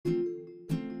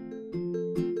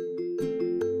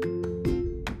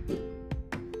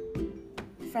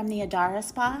From the Adara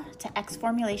Spa to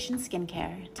X-Formulation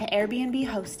Skincare to Airbnb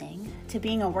hosting to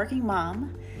being a working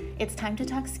mom, it's time to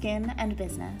talk skin and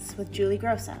business with Julie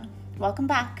Grosso. Welcome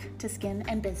back to Skin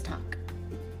and Biz Talk.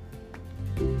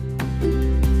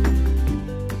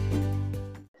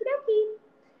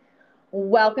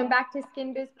 Welcome back to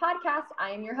Skin Biz Podcast. I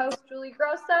am your host, Julie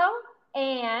Grosso,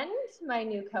 and my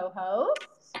new co-host,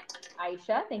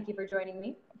 Aisha. Thank you for joining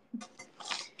me.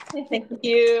 Thank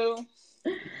you.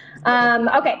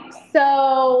 Okay,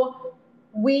 so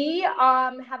we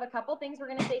have a couple things we're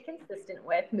going to stay consistent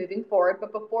with moving forward.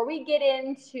 But before we get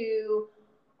into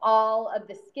all of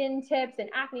the skin tips and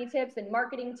acne tips and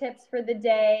marketing tips for the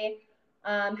day,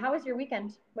 how was your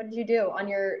weekend? What did you do on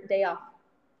your days off?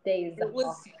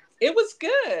 It was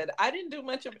good. I didn't do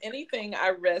much of anything.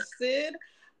 I rested.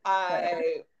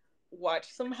 I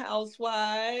watched some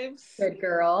Housewives. Good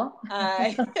girl.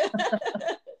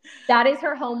 That is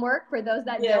her homework. For those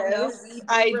that don't know,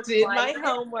 I did my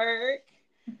homework.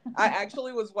 I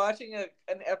actually was watching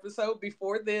an episode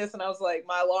before this, and I was like,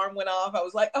 my alarm went off. I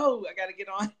was like, oh, I got to get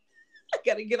on. I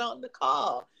got to get on the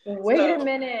call. Wait a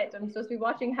minute. I'm supposed to be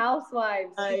watching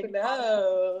Housewives. I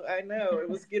know. It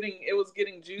was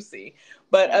getting juicy.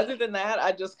 But other than that,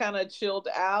 I just kind of chilled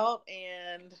out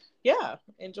and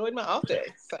enjoyed my off day.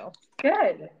 So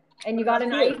good. And you got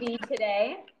an IV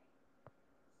today?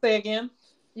 Say again?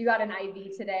 You got an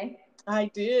IV today? I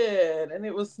did, and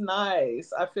it was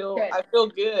nice. I feel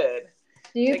good.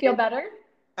 Do you feel better?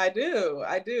 I do.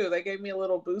 They gave me a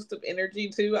little boost of energy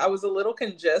too. I was a little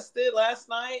congested last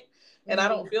night, and I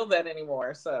don't feel that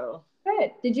anymore. So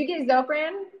good. Did you get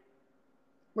Zofran?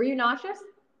 Were you nauseous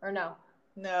or no?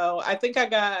 No, I think I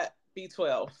got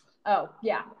B12. Oh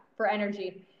yeah, for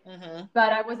energy. Mm-hmm.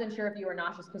 But I wasn't sure if you were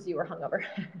nauseous because you were hungover.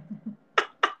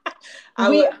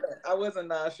 I wasn't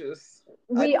nauseous.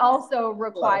 We also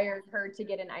required her to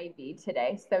get an IV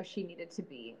today, so she needed to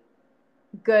be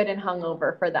good and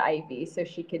hungover for the IV so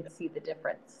she could see the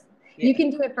difference. Yeah. You can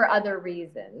do it for other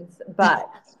reasons, but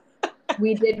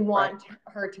we did want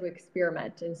her to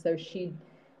experiment, and so she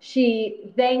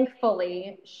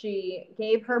thankfully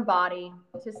gave her body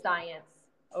to science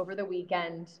over the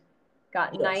weekend,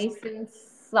 got nice and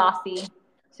saucy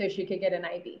so she could get an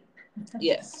IV.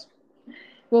 Yes.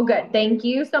 Well, good. Thank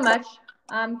you so much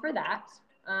for that.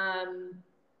 I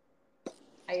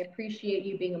appreciate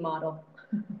you being a model.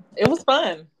 It was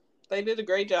fun. They did a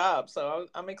great job, so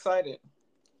I'm excited.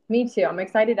 Me too. I'm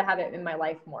excited to have it in my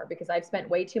life more because I've spent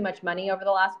way too much money over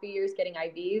the last few years getting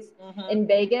IVs. Mm-hmm. In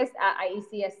Vegas at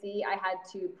IECSC, I had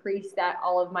to preset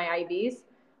all of my IVs,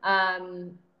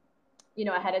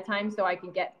 ahead of time so I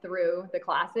could get through the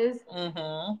classes.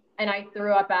 Mm-hmm. And I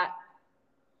threw up at,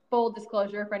 full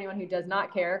disclosure for anyone who does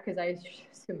not care, because I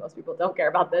assume most people don't care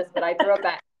about this, but I threw up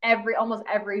at almost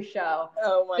every show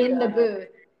the booth.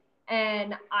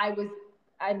 And I was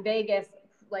in Vegas,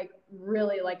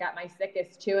 really at my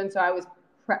sickest too. And so I was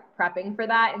prepping for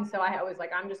that. And so I was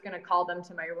like, I'm just going to call them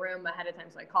to my room ahead of time.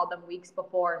 So I called them weeks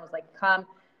before and was like, come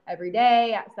every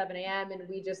day at 7 a.m. And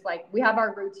we just we have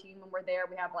our routine when we're there.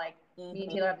 We have me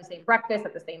and Taylor have the same breakfast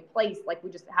at the same place.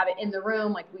 We just have it in the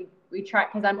room. We try,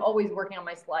 because I'm always working on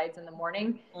my slides in the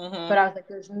morning. Mm-hmm. But I was like,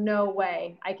 there's no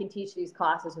way I can teach these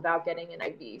classes without getting an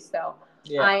IV. So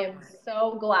I am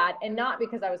so glad, and not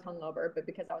because I was hungover, but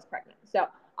because I was pregnant. So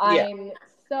I'm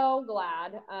so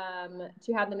glad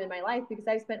to have them in my life because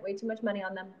I've spent way too much money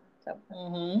on them. So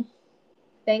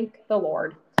thank the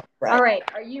Lord. Right. All right.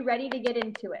 Are you ready to get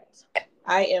into it?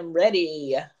 I am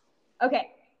ready.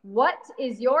 Okay. What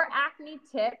is your acne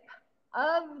tip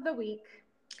of the week?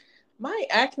 My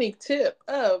acne tip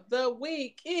of the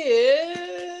week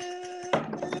is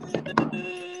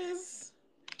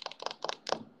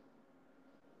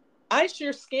ice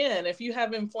your skin if you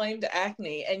have inflamed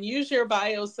acne and use your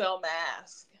BioCell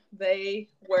mask. They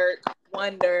work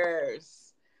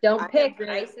wonders. Don't pick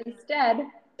ice instead.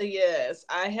 Yes,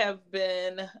 I have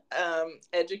been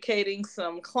educating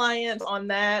some clients on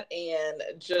that, and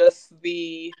just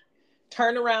the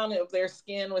turnaround of their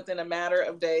skin within a matter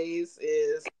of days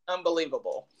is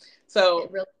unbelievable.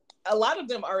 So a lot of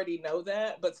them already know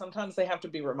that, but sometimes they have to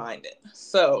be reminded.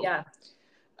 So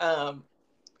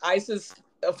ice is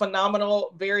a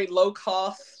phenomenal, very low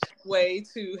cost way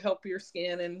to help your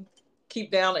skin and keep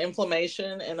down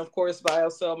inflammation. And of course,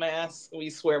 BioCell masks, we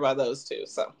swear by those too.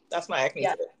 So that's my acne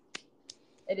tip.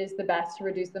 It is the best to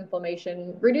reduce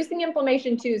inflammation. Reducing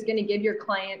inflammation too is going to give your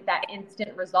client that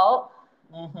instant result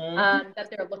that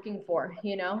they're looking for,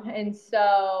 And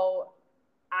so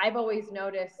I've always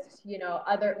noticed,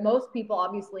 most people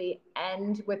obviously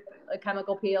end with a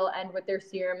chemical peel, end with their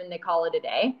serum, and they call it a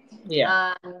day.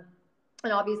 Yeah.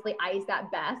 And obviously ice at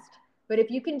best. But if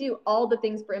you can do all the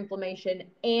things for inflammation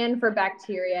and for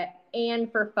bacteria and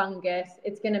for fungus,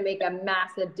 it's going to make a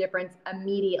massive difference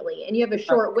immediately. And you have a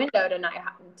short window to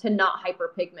not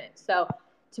hyperpigment. So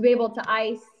to be able to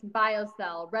ice,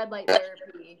 biocell, red light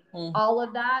therapy, all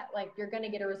of that, like you're going to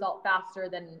get a result faster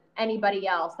than anybody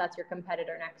else that's your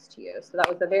competitor next to you. So that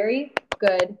was a very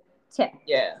good tip.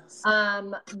 Yes.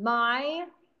 My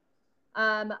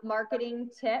marketing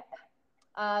tip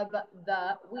of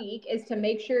the week is to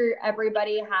make sure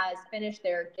everybody has finished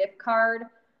their gift card,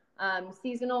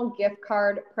 seasonal gift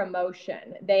card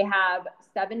promotion. They have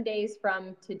 7 days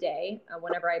from today,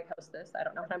 whenever I post this. I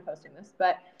don't know when I'm posting this,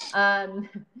 but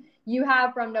you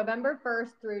have from November 1st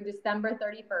through December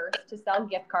 31st to sell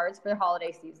gift cards for the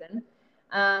holiday season.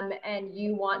 And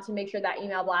you want to make sure that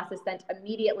email blast is sent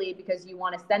immediately because you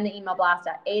want to send the email blast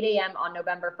at 8 a.m. on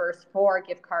November 1st for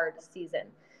gift card season.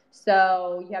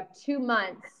 So you have 2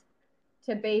 months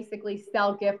to basically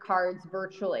sell gift cards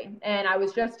virtually. And I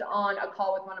was just on a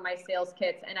call with one of my sales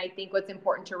kits, and I think what's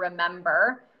important to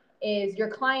remember is your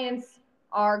clients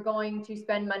are going to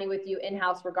spend money with you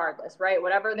in-house regardless, right?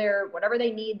 Whatever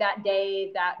they need that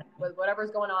day,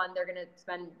 whatever's going on, they're going to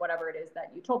spend whatever it is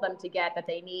that you told them to get that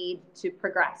they need to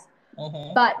progress.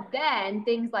 But then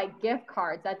things like gift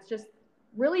cards, that's just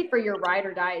really for your ride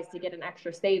or dies to get an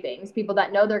extra savings. People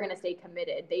that know they're going to stay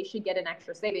committed, they should get an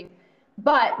extra saving.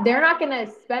 But they're not going to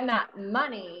spend that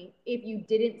money if you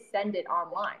didn't send it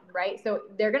online, right? So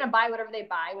they're going to buy whatever they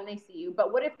buy when they see you.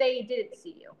 But what if they didn't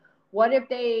see you? What if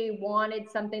they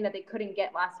wanted something that they couldn't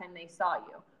get last time they saw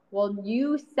you? Well,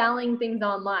 you selling things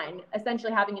online,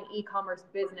 essentially having an e-commerce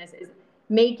business, is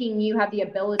making you have the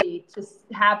ability to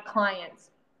have clients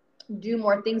do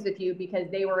more things with you because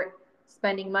they were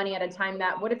spending money at a time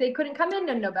that, what if they couldn't come in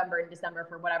November and December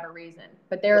for whatever reason,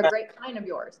 but they're a great client of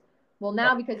yours? Well,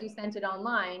 now because you sent it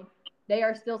online, they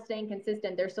are still staying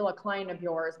consistent. They're still a client of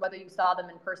yours, whether you saw them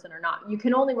in person or not. You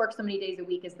can only work so many days a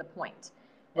week is the point.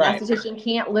 An esthetician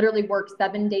can't literally work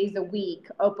 7 days a week,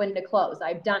 open to close.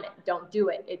 I've done it. Don't do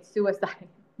it. It's suicide.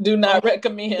 Do not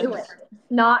recommend. Do it.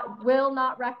 Will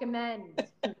not recommend.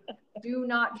 Do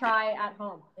not try at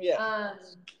home. Yeah.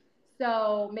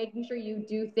 So making sure you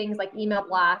do things like email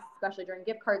blasts, especially during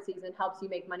gift card season, helps you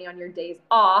make money on your days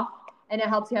off. And it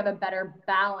helps you have a better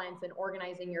balance in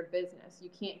organizing your business. You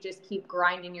can't just keep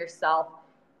grinding yourself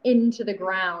into the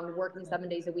ground, working 7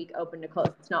 days a week, open to close.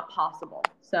 It's not possible.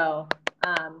 So,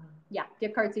 yeah,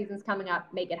 gift card season's coming up.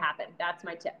 Make it happen. That's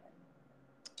my tip.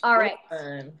 All right.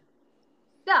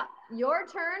 So, your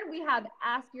turn. We have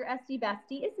Ask Your ESTY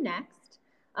Bestie is next.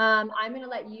 I'm going to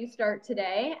let you start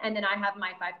today, and then I have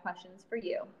my 5 questions for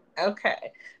you.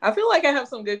 Okay. I feel like I have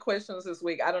some good questions this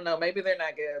week. I don't know. Maybe they're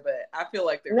not good, but I feel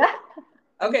like they're good.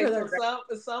 Okay,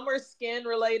 so some are skin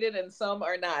related and some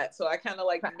are not. So I kind of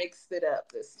like mixed it up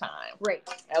this time. Great.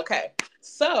 Okay.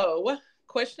 So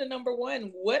question number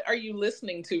 1, what are you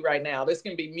listening to right now? This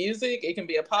can be music. It can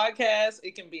be a podcast.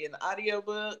 It can be an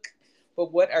audiobook.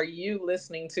 But what are you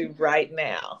listening to right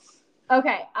now?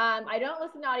 Okay. I don't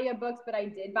listen to audiobooks, but I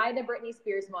did buy the Britney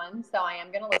Spears one. So I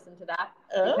am going to listen to that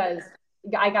because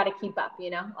I got to keep up,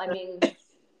 you know? I mean,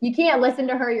 you can't listen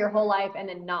to her your whole life and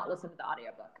then not listen to the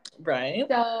audiobook. Right.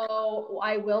 So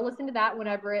I will listen to that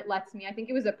whenever it lets me. I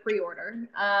think it was a pre-order.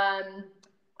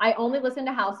 I only listen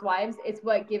to Housewives. It's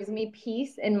what gives me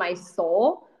peace in my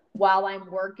soul while I'm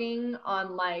working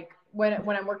on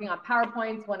when I'm working on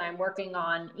PowerPoints, when I'm working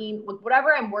on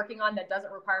whatever I'm working on that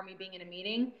doesn't require me being in a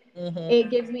meeting. It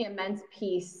gives me immense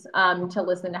peace to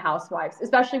listen to Housewives,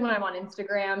 especially when I'm on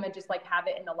Instagram and just have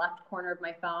it in the left corner of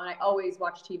my phone. I always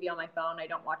watch TV on my phone. I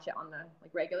don't watch it on the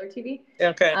regular TV.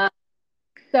 Okay.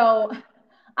 So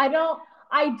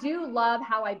I do love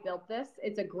How I Built This.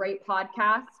 It's a great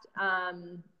podcast.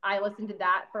 I listen to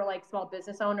that for small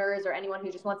business owners or anyone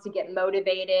who just wants to get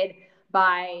motivated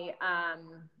by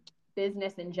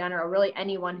business in general, really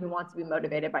anyone who wants to be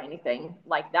motivated by anything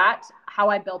like that. How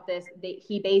I Built This,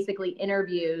 he basically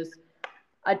interviews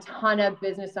a ton of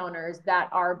business owners that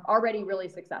are already really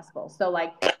successful. So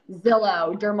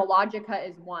Zillow, Dermalogica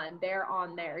is one. They're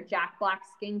on there. Jack Black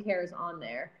Skincare is on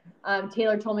there.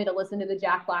 Taylor told me to listen to the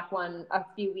Jack Black one a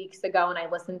few weeks ago, and I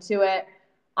listened to it.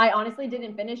 I honestly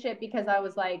didn't finish it because I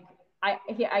was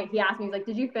he asked me, he's like,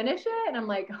 did you finish it? And I'm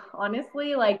like,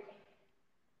 honestly,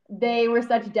 they were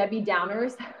such Debbie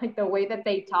Downers, the way that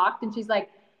they talked. And he's like,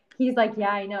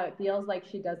 yeah, I know. It feels like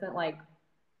she doesn't like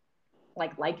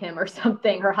him or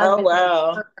something. Her husband,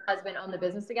 her husband owned the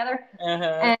business together.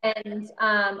 And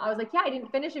I was like, yeah, I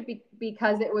didn't finish it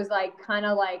because it was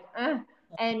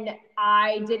and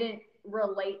I didn't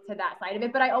relate to that side of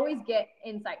it, but I always get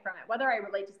insight from it. Whether I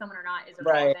relate to someone or not is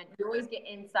irrelevant. Right. You always get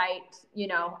insight, you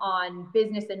know, on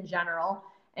business in general.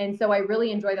 And so I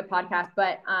really enjoy the podcast,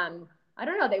 but I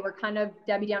don't know, they were kind of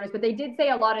Debbie Downers, but they did say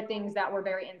a lot of things that were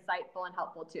very insightful and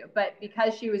helpful too. But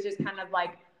because she was just kind of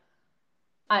like,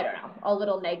 I don't know, a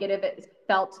little negative, it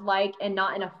felt like, and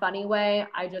not in a funny way.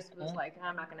 I just was like,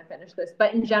 I'm not going to finish this.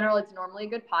 But in general, it's normally a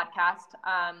good podcast.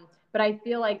 But I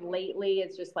feel like lately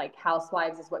it's just like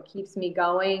Housewives is what keeps me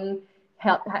going.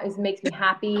 It makes me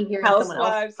happy hearing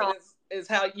Housewives someone else is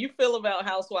how you feel about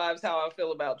Housewives, how I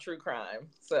feel about true crime.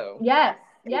 So yes.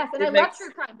 And I love true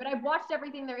crime, but I've watched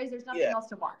everything there is. There's nothing else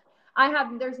to watch.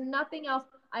 There's nothing else.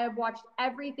 I have watched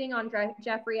everything on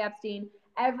Jeffrey Epstein,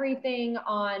 everything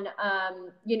on,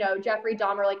 you know, Jeffrey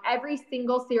Dahmer, like every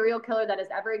single serial killer that has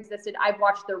ever existed. I've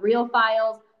watched the Real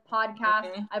Files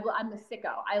podcast. I'm a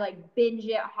sicko. I like binge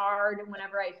it hard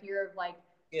whenever I hear of like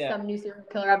some new serial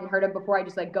killer I haven't heard of before. I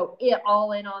just like go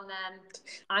all in on them.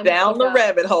 I'm down the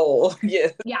rabbit hole. Yeah.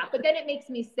 Yeah, but then it makes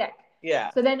me sick.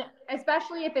 Yeah. So then,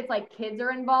 especially if it's like kids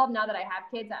are involved, now that I have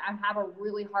kids, I have a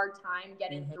really hard time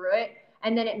getting through it.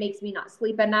 And then it makes me not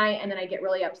sleep at night. And then I get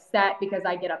really upset because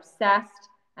I get obsessed.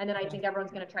 And then I think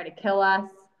everyone's going to try to kill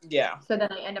us. Yeah. So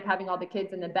then I end up having all the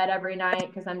kids in the bed every night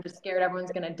because I'm just scared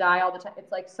everyone's going to die all the time.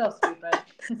 It's like so stupid.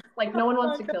 Like no one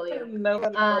wants to kill you.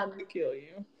 Nobody wants to kill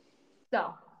you.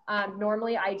 So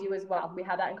normally I do as well. We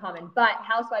have that in common. But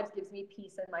Housewives gives me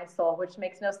peace in my soul, which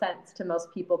makes no sense to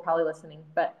most people probably listening.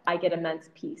 But I get immense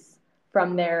peace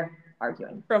from their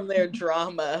arguing. From their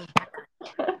drama.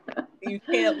 You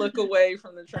can't look away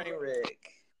from the train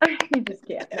wreck. You just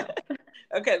can't. No.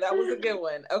 Okay, that was a good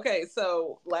one. Okay,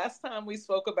 so last time we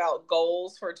spoke about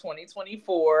goals for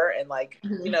 2024 and like,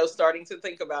 you know, starting to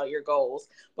think about your goals,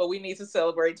 but we need to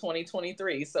celebrate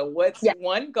 2023. So what's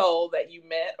one goal that you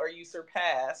met or you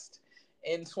surpassed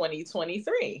in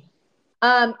 2023?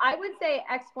 I would say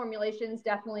X formulations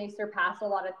definitely surpassed a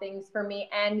lot of things for me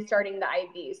and starting the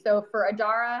IV. So for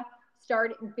Adara,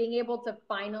 being able to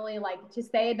finally like to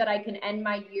say that I can end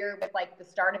my year with like the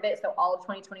start of it. So all of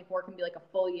 2024 can be like a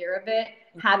full year of it.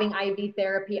 Having IV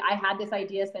therapy. I had this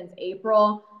idea since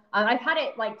April. I've had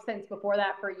it like since before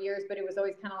that for years, but it was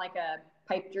always kind of like a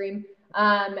pipe dream.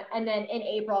 And then in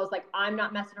April, I was like, I'm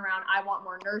not messing around. I want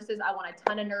more nurses. I want a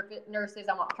ton of nurses.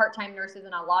 I want part-time nurses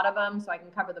and a lot of them so I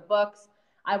can cover the books.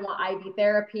 I want IV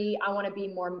therapy. I want to be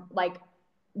more like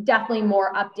definitely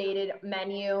more updated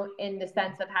menu in the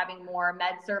sense of having more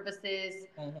med services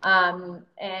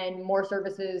and more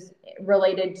services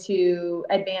related to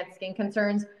advanced skin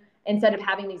concerns instead of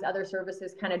having these other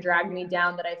services kind of drag me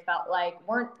down that I felt like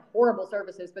weren't horrible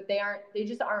services, but they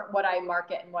just aren't what I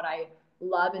market and what I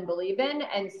love and believe in.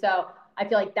 And so I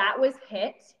feel like that was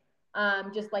hit,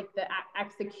 just like the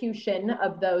execution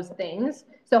of those things.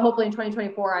 So hopefully in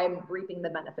 2024, I'm reaping the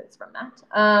benefits from that.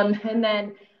 And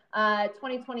then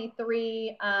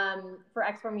 2023 for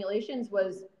X formulations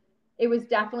was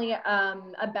definitely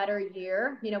a better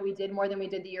year. You know, we did more than we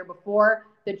did the year before.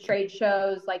 The trade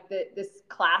shows, like this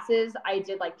classes, I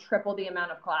did like triple the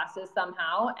amount of classes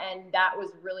somehow, and that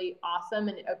was really awesome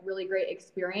and a really great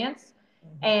experience.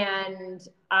 And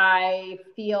I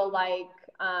feel like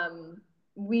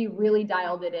we really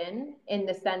dialed it in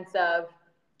the sense of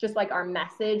just like our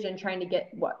message and trying to get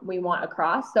what we want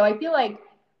across. So I feel like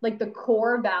the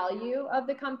core value of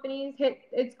the companies hit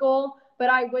its goal, but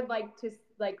I would like to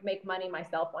like make money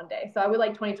myself one day. So I would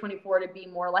like 2024 to be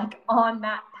more like on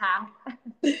that path.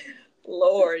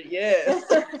 Lord, yes.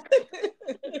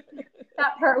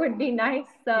 That part would be nice.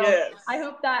 So yes. I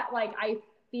hope that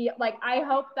I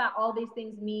hope that all these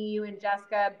things me, you, and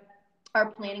Jessica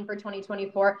are planning for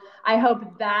 2024. I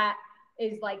hope that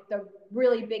is like the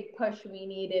really big push we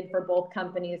needed for both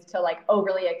companies to like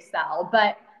overly excel.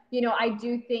 But you know, I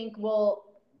do think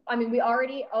we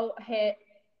already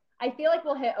I feel like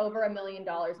we'll hit over $1 million in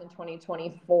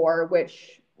 2024,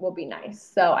 which will be nice.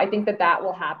 So I think that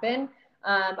will happen.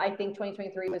 I think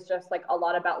 2023 was just like a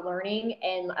lot about learning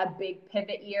and a big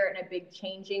pivot year and a big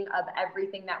changing of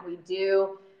everything that we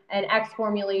do. And X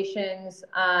formulations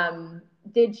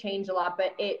did change a lot,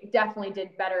 but it definitely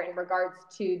did better in regards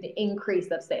to the increase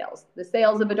of sales. The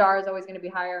sales of Adara is always going to be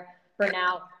higher for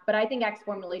now, but I think X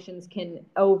formulations can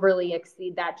overly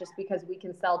exceed that just because we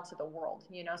can sell to the world,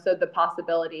 you know, so the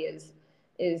possibility is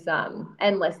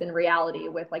endless in reality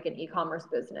with like an e-commerce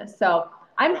business. So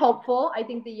I'm hopeful. I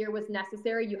think the year was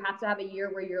necessary. You have to have a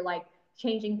year where you're like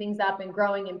changing things up and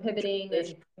growing and pivoting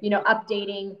and, you know,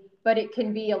 updating, but it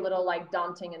can be a little like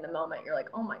daunting in the moment. You're like,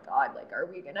 oh my God, like, are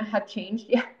we going to have changed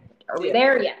yet? Are we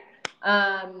there yet?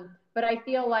 But I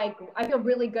feel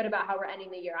really good about how we're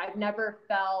ending the year. I've never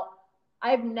felt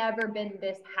I've never been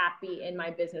this happy in my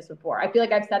business before. I feel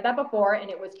like I've said that before and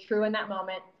it was true in that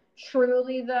moment.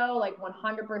 Truly though, like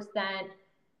 100%,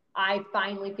 I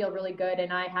finally feel really good,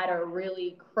 and I had a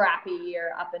really crappy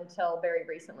year up until very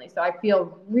recently. So I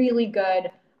feel really good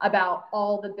about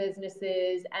all the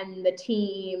businesses and the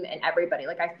team and everybody.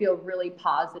 Like I feel really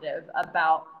positive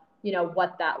about,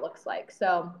 what that looks like.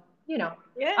 So, Yay.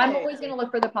 I'm always going to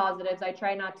look for the positives. I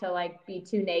try not to like be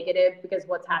too negative because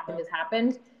what's happened has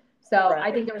happened. So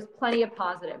I think there was plenty of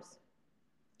positives.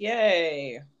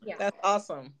 Yay. Yeah. That's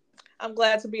awesome. I'm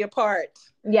glad to be a part.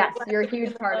 Yes, you're a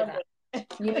huge part of that.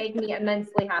 You make me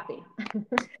immensely happy.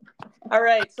 All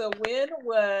right. So when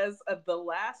was the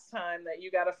last time that you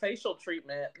got a facial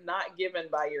treatment not given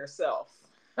by yourself?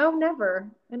 Oh, never.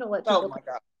 I don't let people. Oh my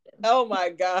God. Oh my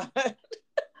God.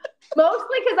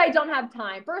 Mostly because I don't have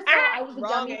time. First of all, I was a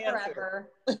dummy answer.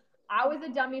 forever. I was a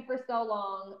dummy for so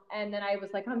long. And then I was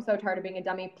like, I'm so tired of being a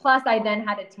dummy. Plus, I then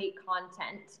had to take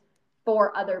content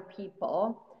for other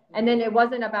people. And then it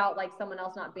wasn't about like someone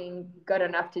else not being good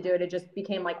enough to do it. It just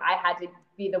became like I had to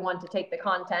be the one to take the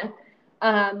content.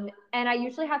 And I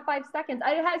usually have 5 seconds.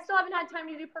 I still haven't had time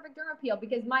to do perfect derm appeal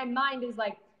because my mind is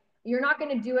like, you're not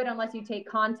going to do it unless you take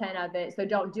content of it. So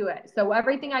don't do it. So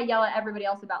everything I yell at everybody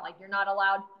else about, like, you're not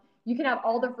allowed. You can have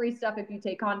all the free stuff if you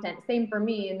take content. Same for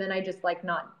me. And then I just like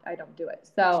I don't do it.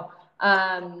 So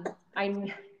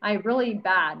I'm really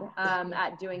bad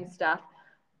at doing stuff.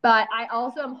 But I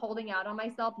also am holding out on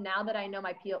myself now that I know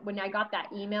my peel. When I got that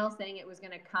email saying it was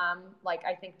going to come, like,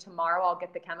 I think tomorrow I'll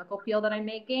get the chemical peel that I'm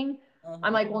making.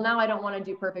 I'm like, well, now I don't want to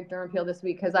do perfect derm peel this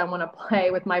week because I want to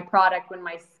play with my product when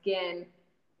my skin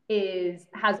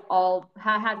hasn't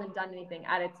done anything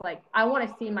at its like, I want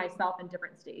to see myself in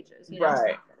different stages.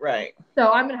 Right.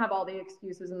 So I'm going to have all the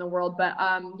excuses in the world. But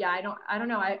yeah, I don't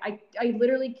know. I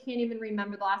literally can't even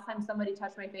remember the last time somebody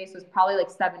touched my face was probably like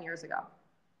 7 years ago.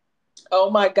 Oh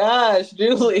my gosh,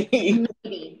 Julie.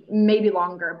 Maybe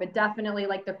longer, but definitely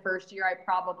like the first year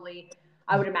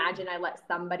I would imagine I let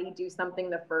somebody do something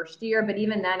the first year, but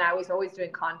even then I was always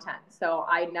doing content. So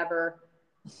I never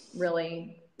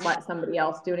really let somebody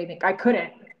else do anything. I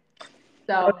couldn't.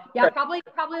 So yeah, probably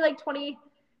like 20,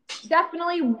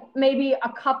 definitely maybe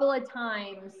a couple of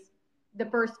times the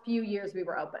first few years we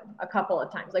were open, a couple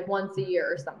of times, like once a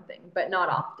year or something, but not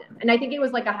often. And I think it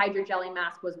was like a hydrogel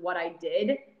mask was what I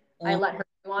did. I let her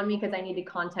do on me because I needed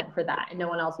content for that, and no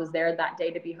one else was there that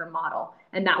day to be her model.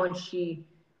 And that one she,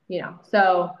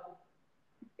 so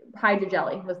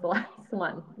hydrogel was the last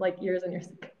one, like years and years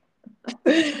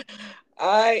ago.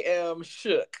 I am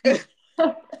shook.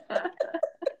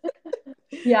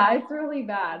 Yeah, it's really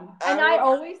bad. And I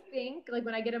always think, like,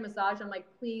 when I get a massage, I'm like,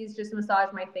 please just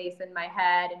massage my face and my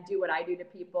head and do what I do to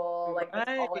people. Like, that's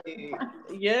all it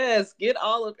yes, get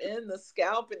all up in the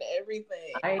scalp and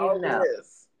everything. I know.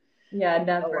 This. Yeah,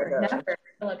 never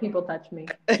let people touch me.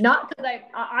 Not because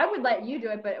I would let you do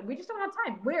it, but we just don't have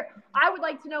time. I would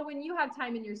like to know when you have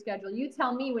time in your schedule. You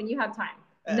tell me when you have time.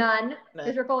 None,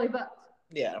 because you're fully booked.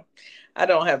 Yeah, I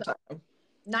don't have time.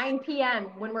 9 p.m.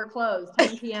 when we're closed,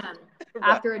 10 p.m.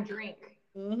 after a drink.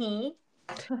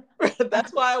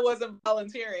 That's why I wasn't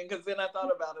volunteering, because then I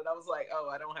thought about it. I was like, oh,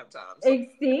 I don't have time. So.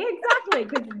 See, exactly,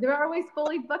 because they're always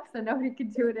fully booked, so nobody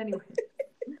could do it anyway.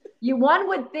 One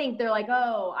would think they're like,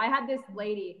 oh, I had this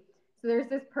lady. So there's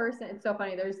this person. It's so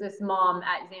funny. There's this mom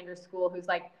at Xander's school who's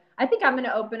like, I think I'm going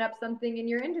to open up something in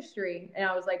your industry. And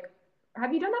I was like,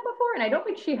 have you done that before? And I don't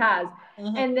think she has.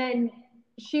 And then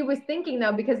she was thinking,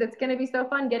 though, because it's going to be so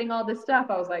fun getting all this stuff.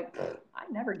 I was like, I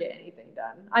never get anything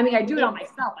done. I mean, I do it on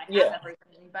myself. I have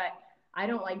everything, but I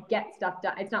don't like get stuff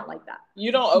done. It's not like that.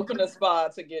 You don't open a spa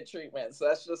to get treatments.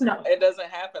 That's just, it doesn't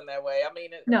happen that way. I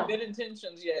mean, good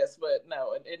intentions, yes, but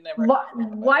no, it never.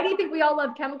 Why do you think we all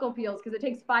love chemical peels? Because it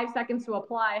takes 5 seconds to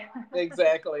apply.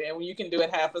 Exactly. And you can do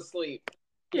it half asleep.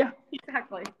 Yeah,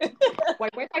 exactly.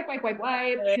 Wipe.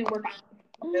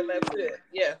 And that's it.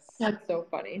 Yes. That's so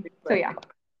funny. So yeah,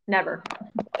 never.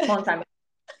 Long time.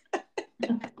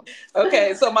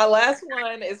 Okay, so my last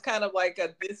one is kind of like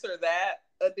a this or that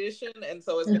edition, and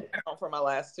so it's going to count for my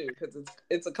last two because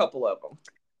it's a couple of them.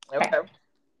 Okay.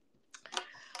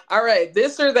 All right,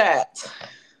 this or that.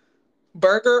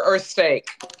 Burger or steak?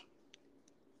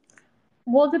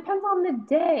 Well, it depends on the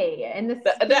day and the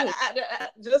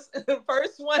just the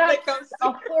first one that comes to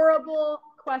a horrible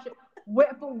question.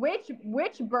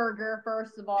 Which burger,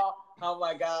 first of all? Oh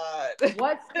my God.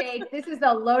 What steak? This is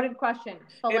a loaded question.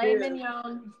 Filet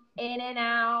mignon,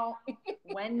 In-N-Out,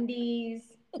 Wendy's,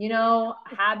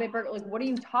 Habit burger. Like, what are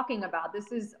you talking about?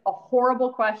 This is a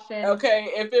horrible question. Okay,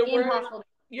 if it were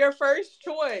your first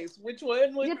choice, which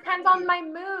one would? It depends on my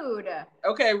mood.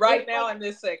 Okay, now in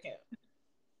this second.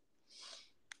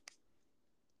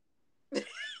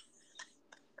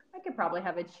 could probably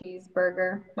have a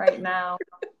cheeseburger right now.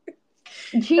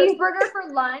 Cheeseburger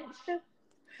for lunch,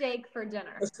 steak for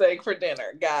dinner. Steak for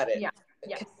dinner. Got it. Yeah.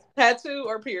 Yes. Tattoo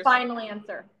or piercing? Final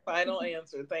answer. Final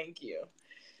answer. Thank you.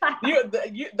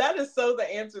 That is so the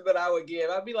answer that I would give.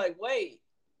 I'd be like, wait,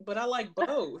 but I like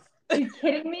both. Are you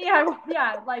kidding me?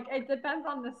 Like it depends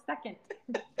on the second.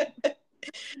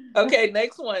 Okay,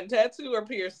 next one. Tattoo or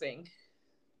piercing?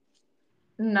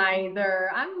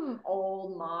 Neither. I'm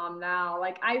old mom now.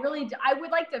 Like I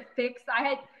would like to fix.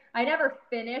 I never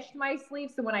finished my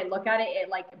sleeve, so when I look at it, it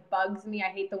like bugs me. I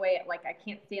hate the way it like I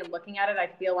can't stand looking at it. I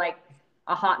feel like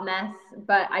a hot mess,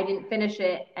 but I didn't finish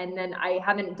it, and then I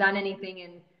haven't done anything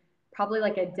in probably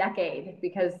like a decade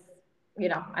because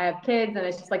I have kids, and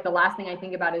it's just like the last thing I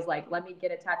think about is like, let me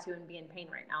get a tattoo and be in pain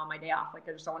right now on my day off. Like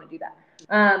I just don't want to do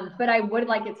that. But I would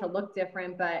like it to look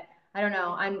different, but I don't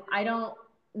know. I don't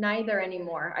neither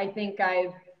anymore. I think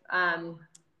I've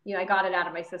I got it out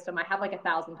of my system. I have like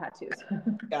 1,000 tattoos.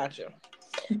 Gotcha.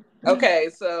 Okay,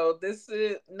 so this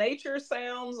is nature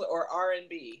sounds or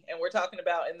R&B, and we're talking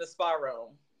about in the spa room.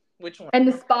 Which one? In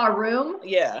the spa room?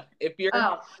 Yeah. If you're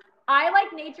I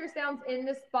like nature sounds in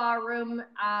the spa room.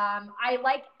 I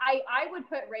would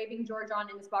put Raving George on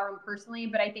in the spa room personally,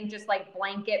 but I think just like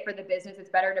blanket for the business, it's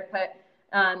better to put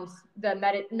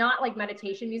not like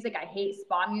meditation music. I hate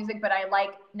spa music, but I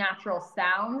like natural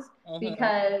sounds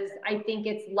because I think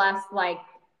it's less like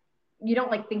you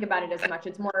don't like think about it as much.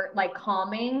 It's more like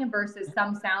calming versus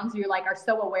some sounds you like are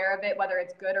so aware of it, whether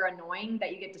it's good or annoying,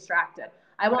 that you get distracted.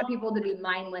 I want people to be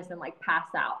mindless and like pass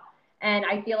out. And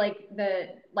I feel like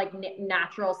the like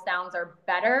natural sounds are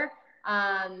better.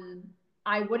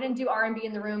 I wouldn't do R&B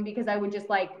in the room because I would just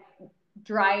like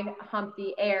dry hump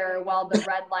the air while the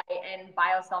red light and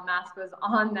BioCell mask was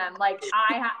on them. Like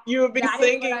you would be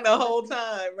singing the whole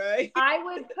time, right? I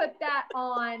would put that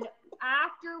on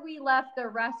after we left the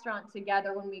restaurant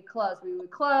together. When we closed, we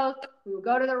would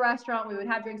go to the restaurant, we would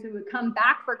have drinks, we would come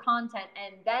back for content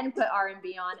and then put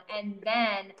R&B on and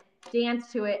then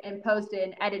dance to it and post it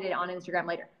and edit it on Instagram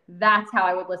later. That's how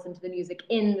I would listen to the music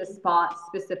in the spot,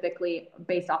 specifically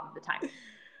based off of the time.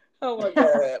 Oh my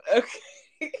God. Okay.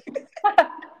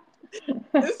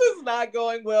 This is not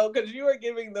going well because you are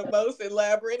giving the most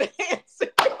elaborate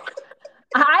answer.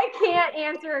 I can't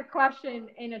answer a question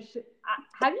in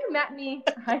have you met me?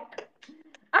 I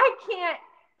can't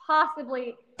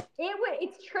possibly.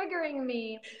 It's triggering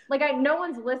me. Like no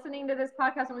one's listening to this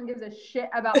podcast. No one gives a shit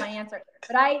about my answer.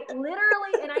 But I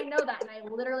literally, and I know that, and I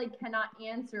literally cannot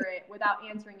answer it without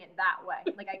answering it that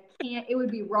way. Like I can't. It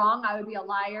would be wrong. I would be a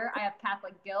liar. I have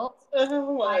Catholic guilt.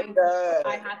 Oh my God.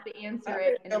 I have to answer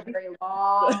it in a very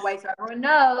long way so everyone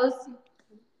knows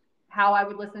how I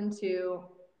would listen to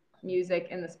music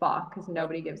in the spa because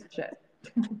nobody gives a shit.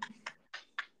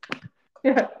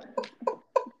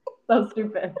 So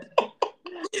stupid.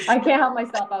 I can't help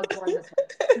myself. I was born this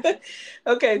way.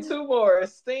 Okay, 2 more.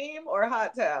 Steam or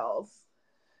hot towels?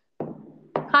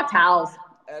 Hot towels.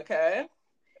 Okay.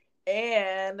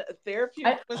 And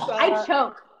therapeutic massage. I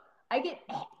choke. I get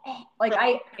like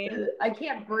I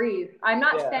can't breathe. I'm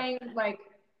not saying like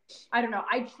I don't know.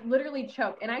 I literally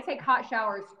choke, and I take hot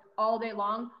showers all day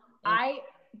long.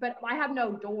 But I have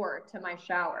no door to my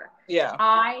shower. Yeah.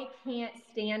 I can't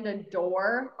stand a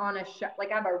door on a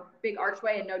like I have a big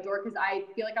archway and no door because I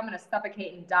feel like I'm going to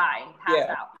suffocate and die and pass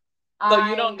out. So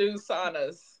you don't do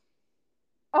saunas?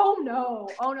 Oh no.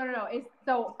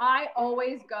 So I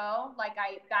always go, like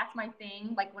that's my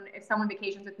thing. Like if someone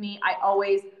vacations with me, I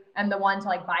always am the one to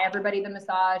like buy everybody the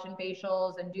massage and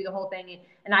facials and do the whole thing.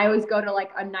 And I always go to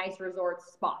like a nice resort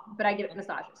spa, but I get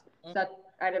massages. So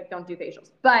I don't do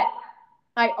facials, but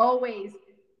I always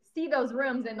see those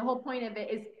rooms, and the whole point of it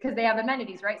is because they have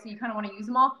amenities, right? So you kind of want to use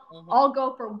them all. I'll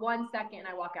go for 1 second and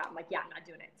I walk out. I'm like, yeah, I'm not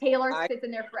doing it. Taylor sits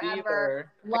in there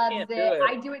forever, loves it.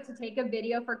 I do it to take a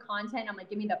video for content. I'm like,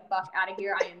 get me the fuck out of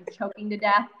here. I am choking to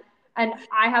death. And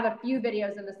I have a few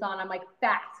videos in the sauna. I'm like,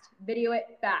 fast, video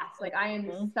it fast. Like I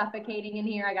am suffocating in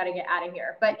here. I got to get out of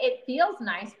here. But it feels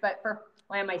nice, but for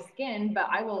my skin, but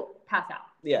I will pass out.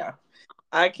 Yeah.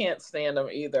 I can't stand them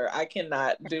either. I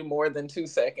cannot do more than 2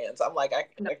 seconds. I'm like,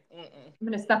 I'm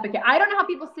going to suffocate. I don't know how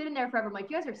people sit in there forever. I'm like,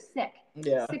 you guys are sick.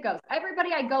 Yeah. Sickos.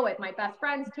 Everybody I go with, my best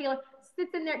friends, Taylor,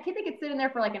 sits in there. They could sit in there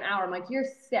for like an hour. I'm like, you're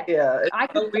sick. Yeah. I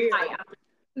could die after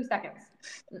 2 seconds.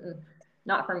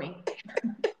 Not for me.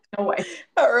 No way.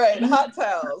 All right. Hot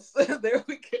towels. There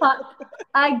we go.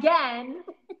 Again.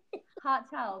 Hot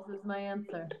towels is my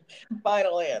answer.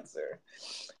 Final answer.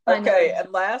 Okay,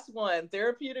 and last one.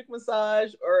 Therapeutic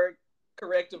massage or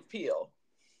corrective peel?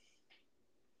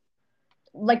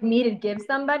 Like me to give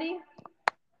somebody?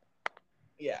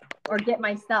 Yeah. Or get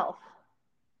myself?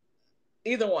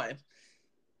 Either one.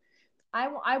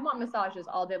 I want massages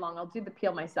all day long. I'll do the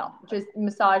peel myself. Just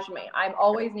massage me. I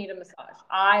always need a massage.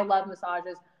 I love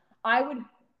massages. I would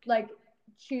like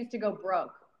choose to go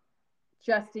broke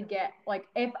just to get like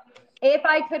if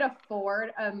I could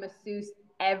afford a masseuse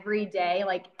every day,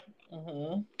 like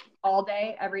all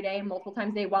day, every day, multiple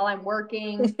times a day while I'm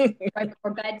working, right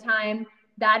before bedtime.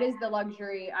 That is the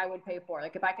luxury I would pay for.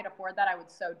 Like if I could afford that, I would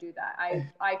so do that.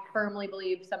 I firmly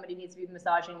believe somebody needs to be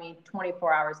massaging me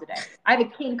 24 hours a day. I have a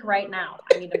kink right now.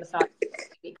 I need a massage.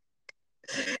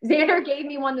 Xander gave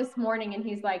me one this morning and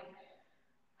he's like,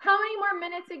 how many more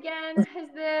minutes again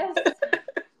is this?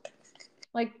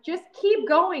 Like, just keep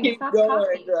going. Keep Stop going,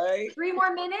 talking. right? 3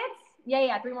 more minutes?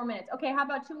 Yeah, 3 more minutes. Okay, how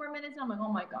about 2 more minutes? And I'm like,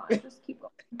 oh my gosh, just keep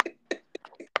going.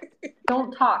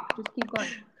 Don't talk. Just keep going.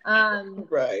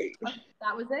 Right.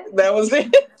 That was it? That was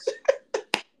it.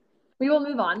 We will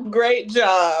move on. Great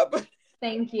job.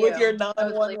 Thank you. With your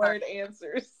non-one word really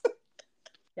answers.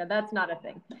 Yeah, that's not a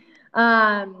thing.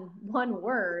 1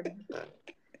 word.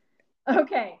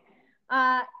 Okay.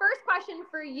 First question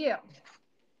for you.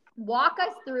 Walk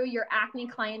us through your acne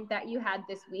client that you had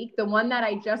this week, the one that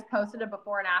I just posted a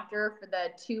before and after for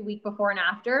the 2-week before and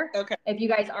after. Okay. If you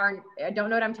guys don't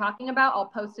know what I'm talking about, I'll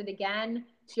post it again.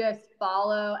 Just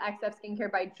follow XF Skincare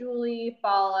by Julie,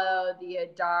 follow the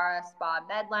Adara Spa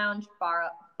Med Lounge,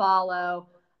 follow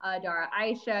Adara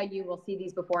Aisha. You will see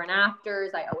these before and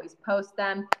afters. I always post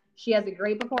them. She has a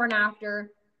great before and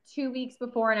after, 2 weeks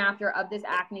before and after of this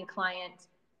acne client.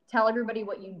 Tell everybody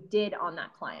what you did on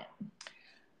that client.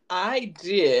 I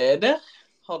did.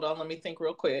 Hold on, let me think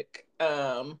real quick.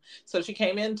 So she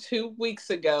came in 2 weeks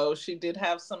ago. She did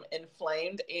have some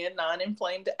inflamed and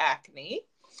non-inflamed acne.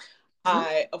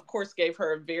 I, of course, gave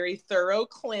her a very thorough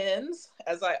cleanse,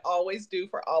 as I always do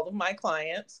for all of my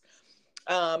clients.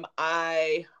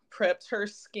 I prepped her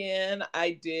skin.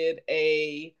 I did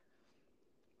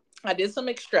some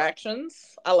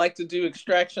extractions. I like to do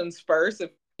extractions first if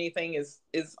anything is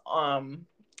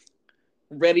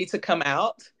ready to come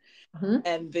out.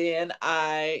 And then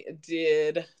I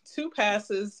did 2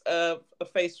 passes of a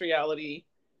Face Reality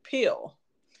peel.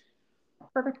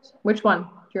 Perfect. Which one? Do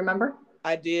you remember?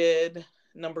 I did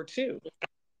number 2.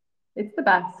 It's the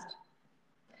best.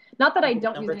 Not that I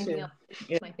don't use anything else.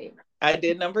 It's my favorite. I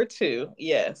did number 2,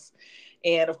 yes.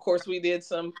 And of course, we did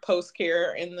some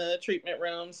post-care in the treatment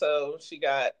room. So she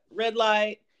got red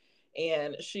light,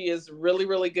 and she is really,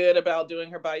 really good about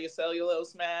doing her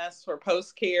biocellulose mask for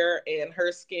post-care, and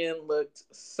her skin looked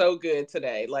so good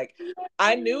today. Like,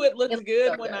 I knew it looked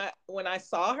good when I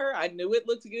saw her. I knew it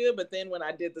looked good, but then when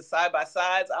I did the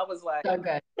side-by-sides, I was like, so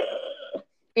good.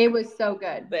 It was so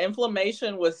good. The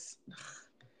inflammation was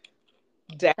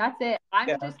That's it.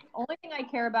 Only thing I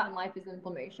care about in life is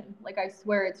inflammation. Like, I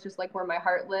swear it's just like where my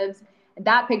heart lives.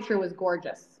 That picture was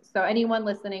gorgeous. So anyone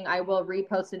listening, I will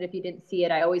repost it if you didn't see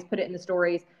it. I always put it in the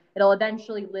stories. It'll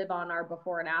eventually live on our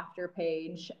before and after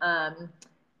page.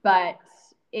 But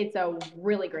it's a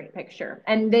really great picture.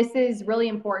 And this is really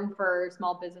important for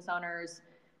small business owners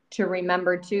to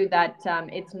remember too, that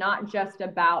it's not just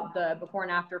about the before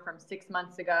and after from 6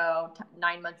 months ago,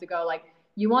 9 months ago. Like,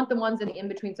 you want the ones in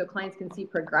between so clients can see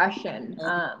progression.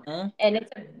 And it's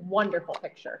a wonderful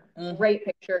picture. Great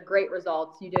picture, great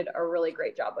results. You did a really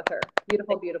great job with her.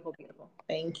 Beautiful, beautiful, beautiful.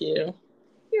 Thank you.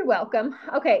 You're welcome.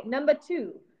 Okay, number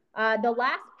 2. The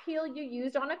last peel you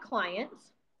used on a client,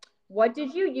 what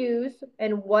did you use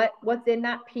and what's in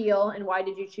that peel and why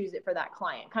did you choose it for that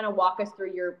client? Kind of walk us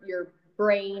through your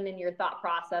brain and your thought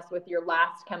process with your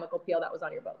last chemical peel that was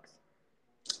on your books.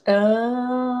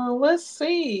 Let's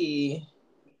see.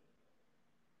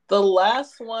 The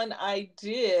last one I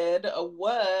did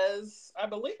was, I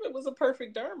believe it was a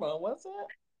Perfect Derma, was it?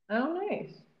 Oh,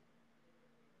 nice.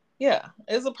 Yeah,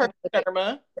 it's a Perfect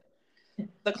Derma.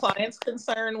 The client's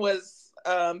concern was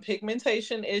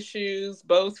pigmentation issues,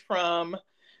 both from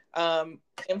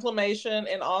inflammation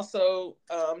and also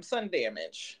sun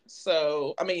damage.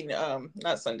 So,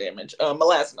 not sun damage,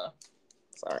 melasma.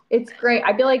 Sorry. It's great.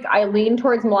 I feel like I lean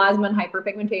towards melasma and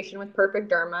hyperpigmentation with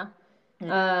Perfect Derma.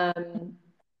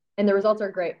 And the results are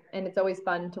great. And it's always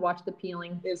fun to watch the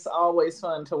peeling. It's always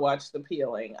fun to watch the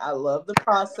peeling. I love the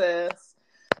process.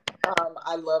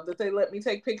 I love that they let me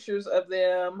take pictures of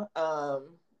them.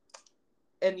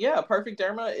 And yeah, Perfect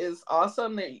Derma is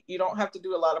awesome. You don't have to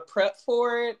do a lot of prep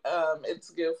for it. It's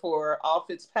good for all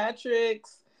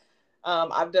Fitzpatrick's.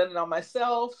 I've done it on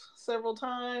myself several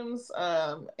times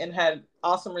and had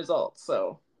awesome results.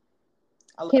 So,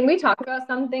 can we talk about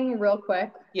something real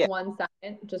quick? Yeah. 1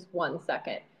 second, just 1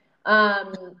 second.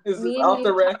 Is this off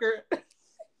the record?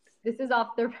 This is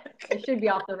off the. It should be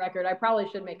off the record. I probably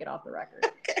should make it off the record.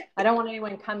 I don't want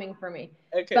anyone coming for me.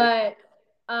 Okay. But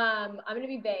I'm going to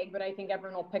be vague, but I think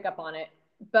everyone will pick up on it.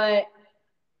 But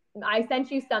I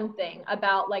sent you something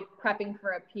about like prepping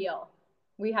for appeal.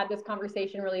 We had this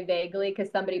conversation really vaguely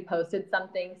because somebody posted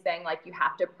something saying like you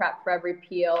have to prep for every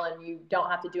appeal and you don't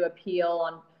have to do appeal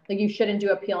on, like you shouldn't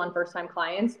do appeal on first time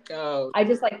clients. Oh. I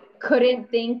just like couldn't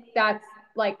think that's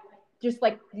like just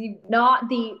like the not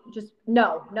the just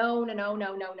no.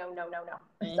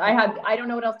 Mm-hmm. I don't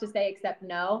know what else to say except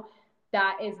no.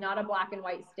 That is not a black and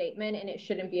white statement and it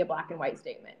shouldn't be a black and white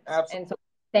statement. Absolutely. And so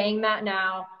saying that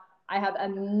now, I have a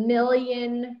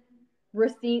million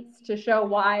receipts to show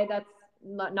why that's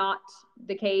not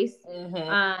the case.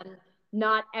 Mm-hmm.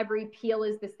 Not every peel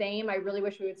is the same. I really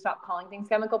wish we would stop calling things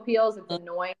chemical peels. It's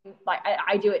annoying. Like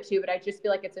I do it too, but I just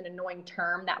feel like it's an annoying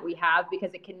term that we have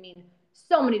because it can mean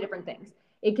so many different things.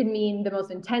 It can mean the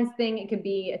most intense thing. It could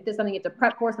be if there's something you have to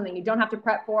prep for, something you don't have to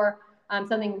prep for,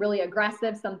 something really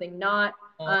aggressive, something not.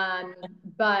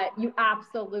 But you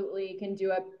absolutely can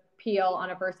do a peel on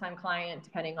a first-time client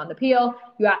depending on the peel.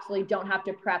 You absolutely don't have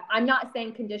to prep. I'm not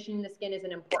saying conditioning the skin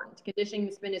isn't important. Conditioning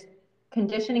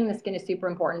the skin is super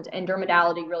important, and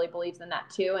Dermatology really believes in that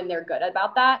too, and they're good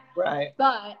about that. Right.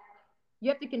 But you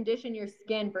have to condition your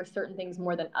skin for certain things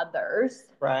more than others.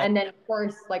 Right. And then of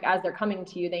course, like as they're coming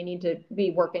to you, they need to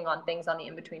be working on things on the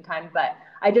in-between time. But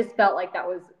I just felt like that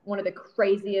was one of the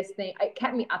craziest things. It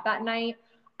kept me up at night.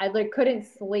 I like couldn't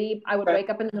sleep. I would wake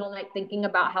up in the middle of the night thinking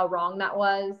about how wrong that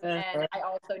was. And I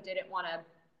also didn't want to,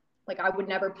 like, I would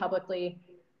never publicly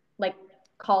like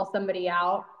call somebody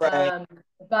out. Right.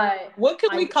 But what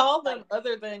could we call them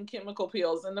other than chemical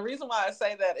peels? And the reason why I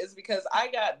say that is because I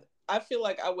feel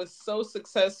like I was so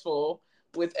successful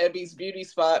with Ebby's Beauty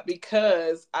Spot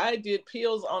because I did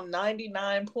peels on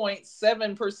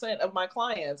 99.7% of my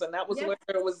clients. And that was whether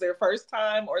it was their first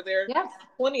time or their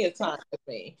 20th time with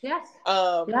me. Yes.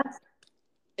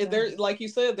 There, like you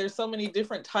said, there's so many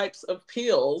different types of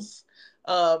peels.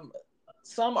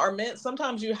 Some are meant,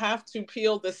 sometimes you have to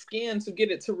peel the skin to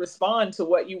get it to respond to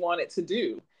what you want it to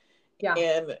do. Yeah.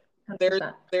 And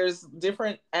there's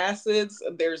different acids,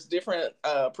 there's different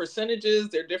percentages,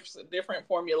 there are different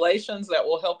formulations that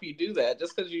will help you do that.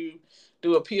 Just because you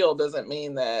do a peel doesn't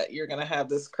mean that you're gonna have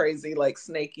this crazy like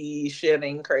snaky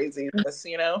shedding craziness,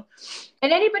 you know.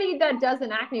 And anybody that does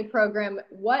an acne program,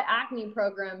 what acne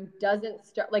program doesn't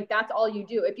start, like that's all you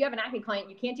do. If you have an acne client,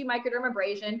 you can't do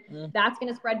microdermabrasion. That's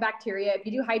going to spread bacteria. If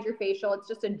you do hydrofacial, it's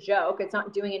just a joke. It's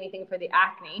not doing anything for the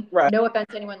acne. Right. No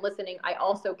offense to anyone listening. I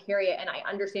also carry it and I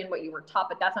understand what you were taught,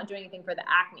 but that's not doing anything for the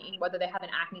acne, whether they have an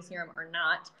acne serum or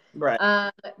not. Right.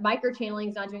 Microchanneling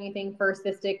is not doing anything for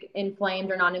cystic,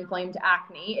 inflamed or non-inflamed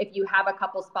acne. If you have a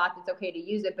couple spots, it's okay to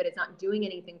use it, but it's not doing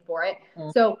anything for it.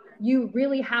 So you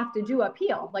really have to do a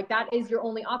peel. Like that is your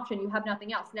only option. You have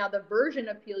nothing else. Now the version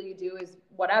of peel you do is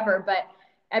whatever, but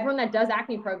everyone that does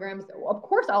acne programs, of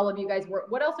course, all of you guys work.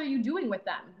 What else are you doing with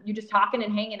them? You just talking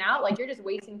and hanging out? Like you're just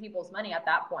wasting people's money at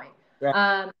that point.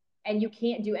 Right. And you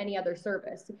can't do any other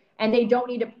service. And they don't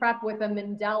need to prep with a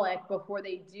Mandelic before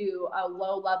they do a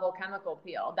low level chemical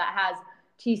peel that has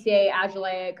TCA,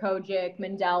 azelaic, kojic,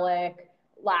 Mandelic,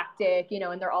 lactic, you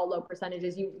know, and they're all low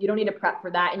percentages. You don't need to prep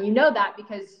for that. And you know that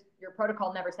because your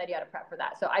protocol never said you had to prep for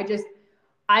that. So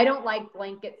I don't like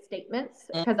blanket statements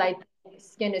because I think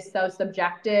skin is so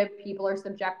subjective. People are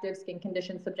subjective, skin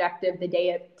condition subjective,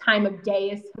 time of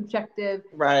day is subjective.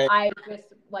 Right. I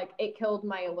just like, it killed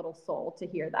my little soul to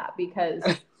hear that because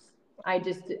I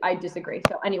disagree.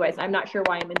 So anyways, I'm not sure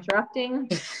why I'm interrupting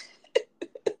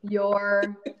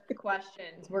your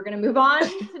questions. We're going to move on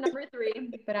to number 3,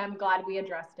 but I'm glad we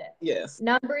addressed it. Yes.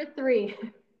 Number 3.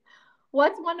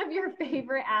 What's one of your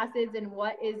favorite acids and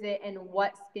what is it and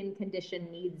what skin condition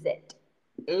needs it?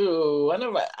 Ooh,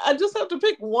 I just have to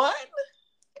pick one.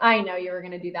 I know you were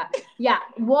going to do that. Yeah,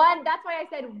 one. That's why I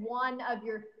said one of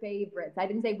your favorites. I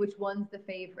didn't say which one's the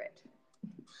favorite.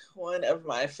 One of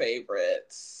my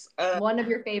favorites. One of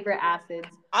your favorite acids.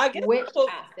 I guess acid?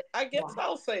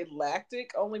 I'll say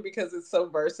lactic only because it's so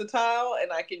versatile and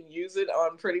I can use it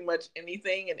on pretty much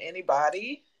anything and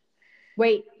anybody.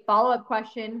 Wait, follow-up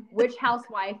question. Which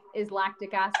housewife is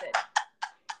lactic acid?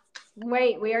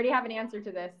 Wait, we already have an answer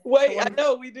to this. Wait, I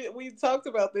know we talked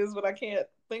about this, but I can't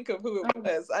think of who it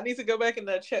was. I need to go back in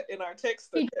our text.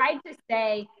 She tried to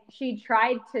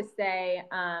say,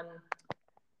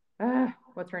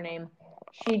 what's her name?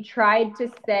 She tried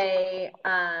to say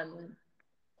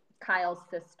Kyle's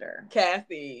sister.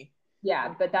 Kathy.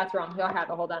 Yeah, but that's wrong.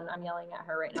 Hold on. I'm yelling at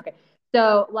her right now. Okay.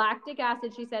 So lactic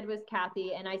acid, she said, was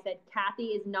Kathy, and I said Kathy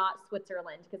is not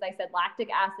Switzerland because I said lactic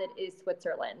acid is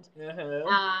Switzerland.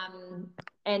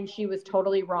 And she was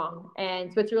totally wrong.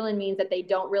 And Switzerland means that they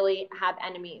don't really have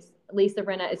enemies. Lisa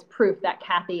Rinna is proof that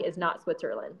Kathy is not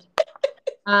Switzerland.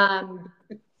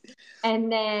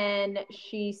 And then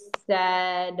she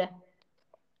said,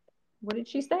 what did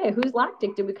she say? Who's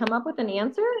lactic? Did we come up with an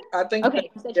answer? I think. Okay,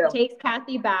 she said she takes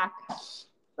Kathy back.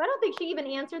 But I don't think she even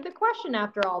answered the question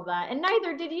after all that, and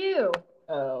neither did you.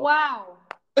 Oh. Wow.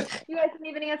 You guys didn't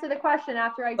even answer the question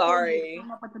after I told you to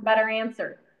come up with a better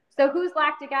answer. So who's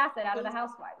lactic acid out of the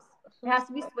housewives? It has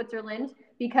to be Switzerland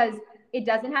because it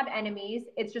doesn't have enemies.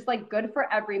 It's just like good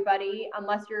for everybody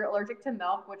unless you're allergic to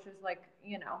milk, which is like,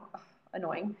 you know,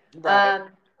 annoying. Right.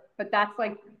 But that's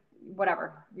like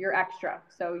whatever. You're extra.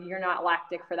 So you're not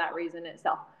lactic for that reason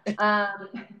itself.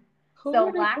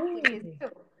 So lactic is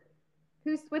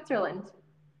who's Switzerland?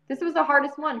 This was the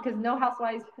hardest one because no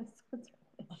housewives is Switzerland.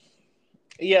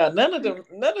 Yeah, none of them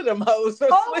hoes.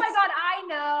 Oh my God,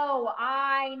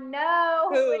 I know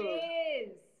who it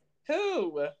is.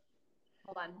 Who?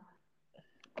 Hold on.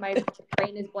 My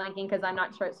brain is blanking because I'm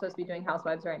not sure it's supposed to be doing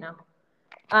housewives right now.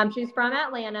 She's from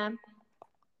Atlanta.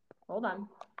 Hold on.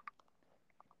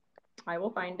 I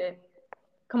will find it.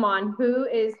 Come on, who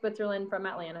is Switzerland from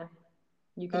Atlanta?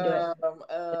 You can do it.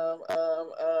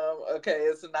 Okay,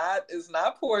 it's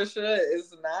not Portia.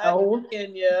 It's not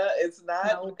Kenya. It's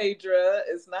not Phaedra.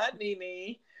 It's not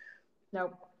Nene.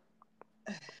 Nope.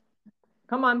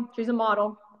 Come on, she's a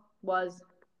model. Was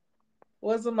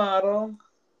a model.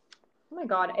 Oh my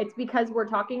God, it's because we're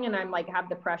talking and I'm like have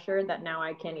the pressure that now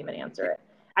I can't even answer it.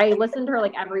 I listen to her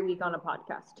like every week on a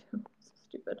podcast. So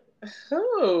stupid.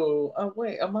 Oh,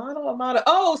 wait, a model.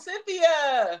 Oh,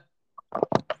 Cynthia.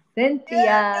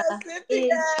 Cynthia.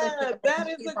 That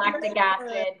is a lactic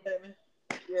acid.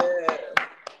 Yeah.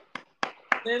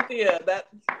 Cynthia,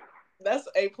 that's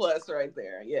A+ right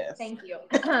there. Yes. Thank you.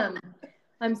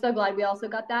 I'm so glad we also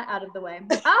got that out of the way.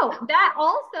 Oh, that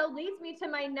also leads me to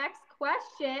my next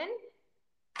question.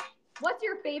 What's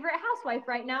your favorite housewife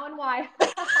right now and why?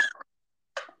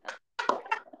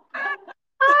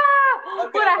 Okay,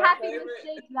 what a happy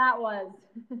mistake that was.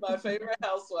 My favorite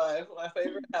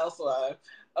housewife.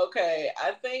 Okay,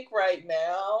 I think right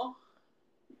now.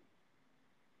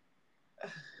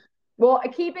 Well,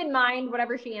 keep in mind,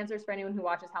 whatever she answers for anyone who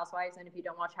watches Housewives, and if you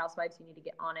don't watch Housewives, you need to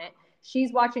get on it.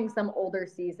 She's watching some older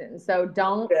seasons, so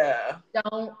don't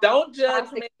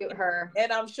judge me. Her.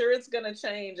 And I'm sure it's gonna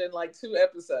change in like 2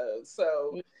 episodes,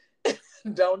 so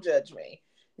don't judge me.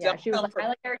 Yeah, she was like, I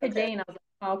like Erica Jane. I was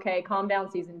like, okay, calm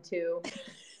down, season 2.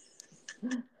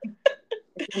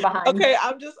 Okay,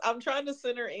 I'm trying to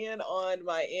center in on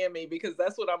Miami because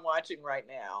that's what I'm watching right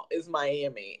now is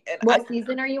Miami. And what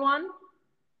season are you on?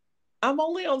 I'm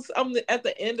at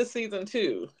the end of season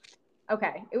 2.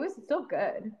 Okay, it was still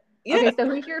good. Yeah. Okay, so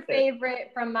who's your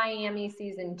favorite from Miami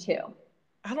season 2?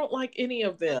 I don't like any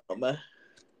of them.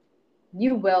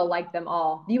 You will like them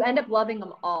all. You end up loving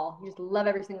them all. You just love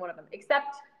every single one of them,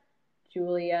 except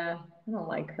Julia. I don't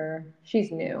like her.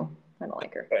 She's new. I don't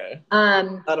like her. Okay.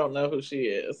 I don't know who she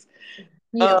is.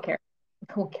 You don't care.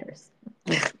 Who cares?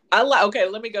 Okay,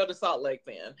 let me go to Salt Lake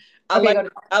then.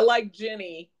 I like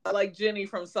Jenny. I like Jenny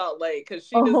from Salt Lake because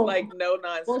she does like no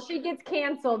nonsense. Well, she gets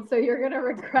canceled, so you're gonna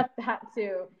regret that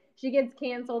too. She gets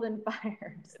canceled and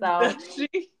fired. So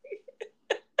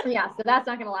yeah, so that's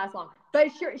not gonna last long. But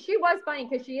she was funny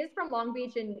because she is from Long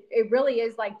Beach, and it really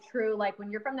is like true. Like when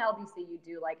you're from the LBC, you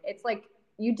do like it's like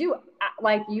you do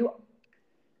like you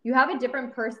have a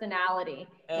different personality,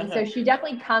 and so she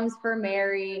definitely comes for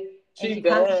Mary. And she's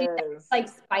like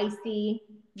spicy,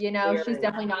 you know. Very. She's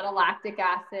definitely not a lactic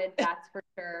acid, that's for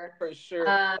sure. For sure,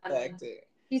 lactic.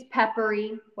 She's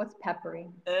peppery. What's peppery?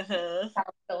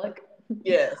 Salicylic.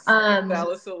 Yes,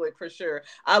 salicylic for sure.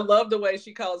 I love the way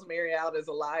she calls Mary out as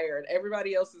a liar, and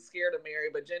everybody else is scared of Mary,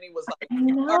 but Jenny was like,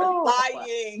 "You are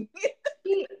lying."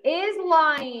 She is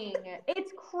lying.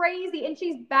 It's crazy, and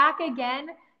she's back again.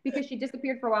 Because she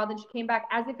disappeared for a while, then she came back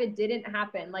as if it didn't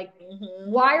happen. Like,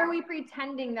 why are we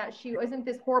pretending that she wasn't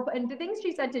this horrible? And the things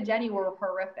she said to Jenny were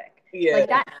horrific. Yeah. Like,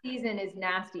 that season is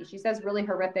nasty. She says really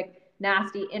horrific,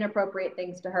 nasty, inappropriate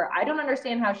things to her. I don't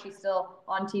understand how she's still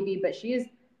on TV, but she is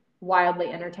wildly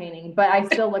entertaining. But I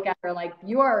still look at her like,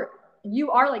 you are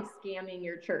like scamming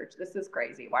your church. This is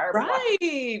crazy. Why are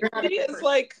we watching? She is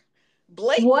like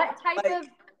blatant.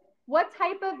 What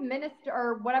type of minister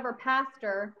or whatever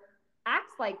pastor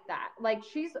acts like that? Like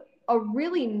she's a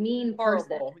really mean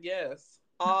person. Horrible, yes.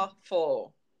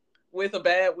 Awful. With a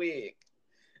bad wig.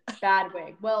 Bad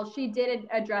wig. Well, she did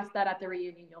address that at the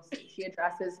reunion. You'll see.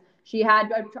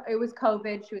 it was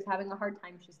COVID. She was having a hard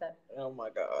time, she said. Oh my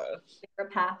gosh. Give her a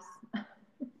pass.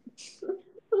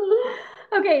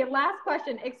 Okay, last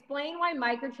question. Explain why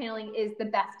microchanneling is the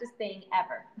bestest thing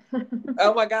ever.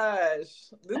 Oh my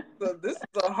gosh. This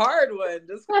is a hard one.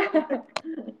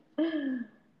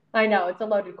 I know, it's a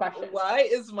loaded question. Why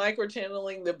is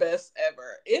microchanneling the best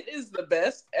ever? It is the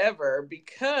best ever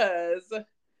because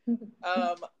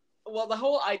well, the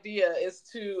whole idea is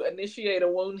to initiate a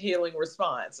wound healing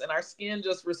response, and our skin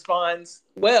just responds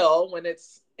well when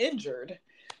it's injured.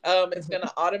 It's going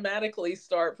to automatically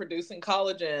start producing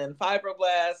collagen.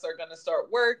 Fibroblasts are going to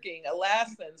start working,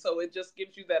 elastin. So it just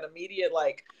gives you that immediate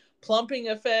like plumping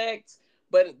effect.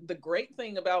 But the great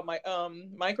thing about my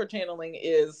microchanneling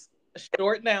is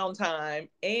short downtime,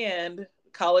 and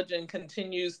collagen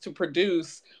continues to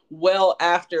produce well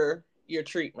after your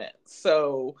treatment.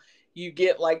 So you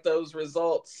get like those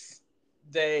results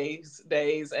days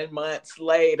and months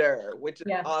later, which is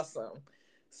awesome.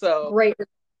 So great.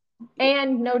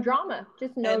 And no drama,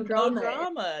 just no drama. No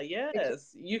drama,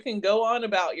 yes. You can go on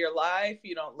about your life.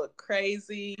 You don't look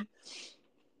crazy.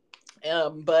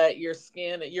 But your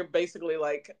skin, you're basically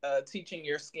like teaching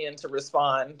your skin to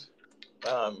respond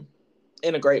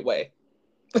in a great way.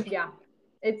 Yeah,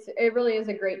 it really is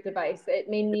a great device. It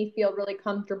made me feel really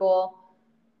comfortable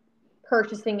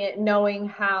purchasing it, knowing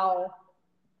how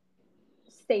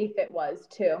safe it was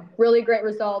too. Really great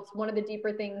results. One of the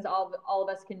deeper things all of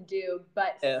us can do,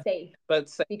 but safe.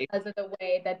 Because of the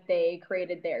way that they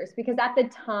created theirs. Because at the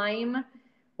time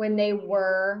when they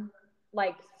were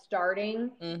like starting,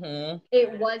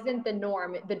 it wasn't the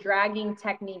norm. The dragging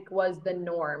technique was the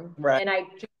norm. Right. And I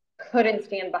just couldn't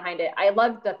stand behind it. I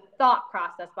loved the thought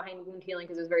process behind wound healing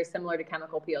because it was very similar to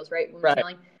chemical peels, right? Wound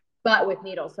healing, but with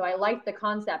needles. So I liked the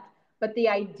concept, but the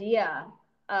idea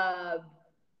of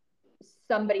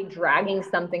somebody dragging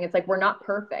something, it's like, we're not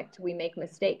perfect. We make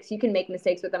mistakes. You can make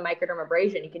mistakes with a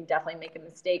microdermabrasion. You can definitely make a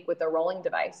mistake with a rolling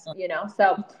device, you know?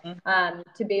 So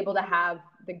to be able to have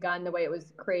the gun the way it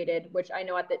was created, which I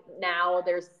know now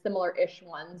there's similar-ish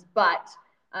ones, but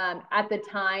at the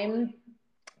time,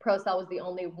 ProCell was the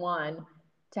only one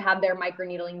to have their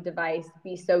microneedling device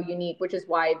be so unique, which is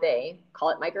why they call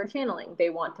it microchanneling. They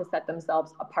want to set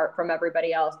themselves apart from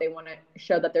everybody else. They want to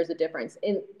show that there's a difference.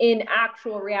 In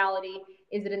actual reality,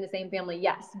 is it in the same family?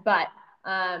 Yes, but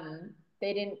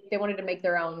they wanted to make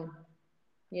their own,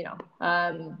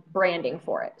 branding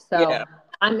for it. So yeah.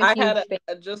 I'm a huge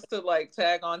fan. Just to like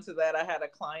tag on to that, I had a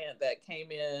client that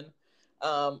came in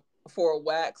for a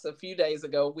wax a few days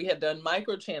ago. We had done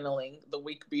microchanneling the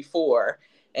week before,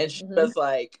 and she was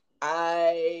like,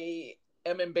 I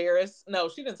am embarrassed. No,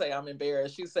 she didn't say I'm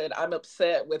embarrassed. She said, I'm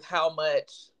upset with how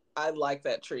much I like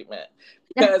that treatment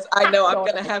because I know I'm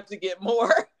going to have to get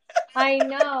more. I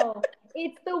know.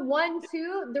 It's the one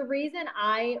too. The reason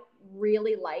I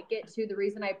really like it too, the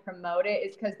reason I promote it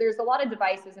is because there's a lot of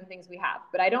devices and things we have,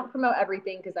 but I don't promote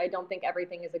everything because I don't think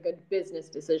everything is a good business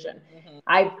decision.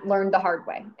 I've learned the hard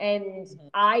way, and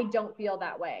I don't feel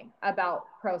that way about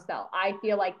ProCell. I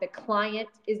feel like the client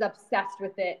is obsessed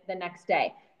with it the next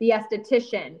day. The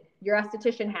esthetician, your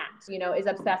esthetician hat, is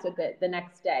obsessed with it the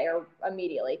next day or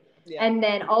immediately. Yeah. And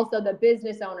then also the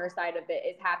business owner side of it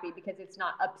is happy because it's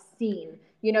not obscene,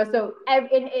 so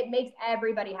it makes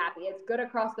everybody happy. It's good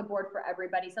across the board for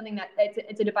everybody. Something that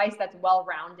it's a device that's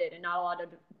well-rounded, and not a lot of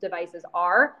devices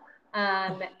are.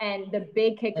 And the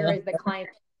big kicker is the client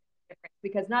difference,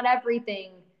 because not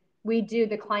everything we do,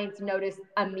 the clients notice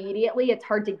immediately. It's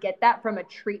hard to get that from a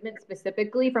treatment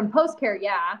specifically. From post-care,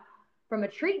 yeah. From a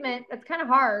treatment, that's kind of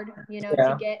hard,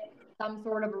 to get some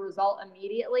sort of a result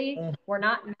immediately. We're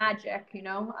not magic,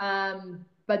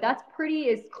 but that's pretty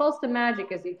as close to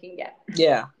magic as you can get.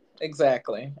 Yeah,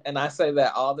 exactly. And I say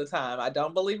that all the time. I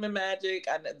don't believe in magic.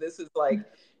 This is like,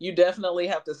 you definitely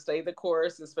have to stay the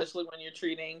course, especially when you're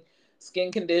treating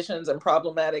skin conditions and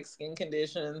problematic skin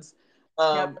conditions,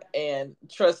 and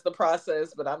trust the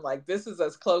process. But I'm like, this is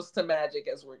as close to magic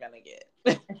as we're going to get.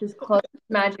 It's as close to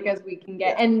magic as we can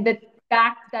get. Yeah. And the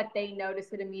fact that they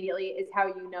notice it immediately is how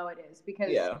you know it is,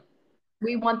 because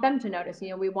we want them to notice,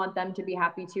 we want them to be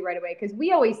happy too right away, because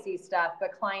we always see stuff,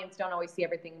 but clients don't always see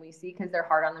everything we see because they're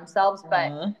hard on themselves.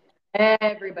 But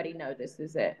everybody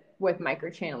notices it with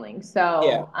microchanneling.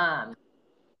 So I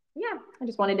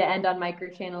just wanted to end on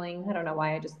microchanneling. I don't know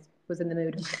why, I just was in the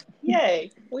mood.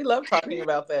 Yay. We love talking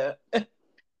about that.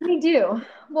 We do.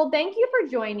 Well, thank you for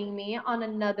joining me on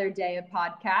another day of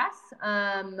podcasts.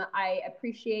 I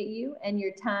appreciate you and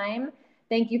your time.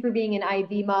 Thank you for being an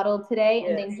IV model today.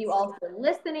 And thank you all for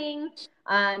listening.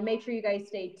 Make sure you guys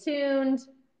stay tuned.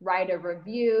 write a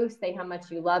review, say how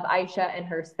much you love Aisha and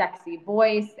her sexy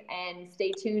voice, and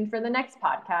stay tuned for the next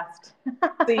podcast.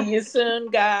 See you soon,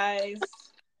 guys.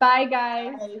 Bye,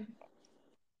 guys. Bye.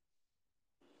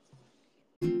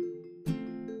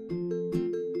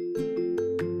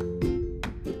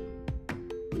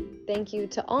 Thank you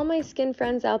to all my skin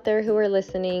friends out there who are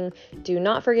listening. Do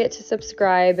not forget to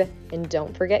subscribe and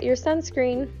don't forget your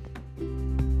sunscreen.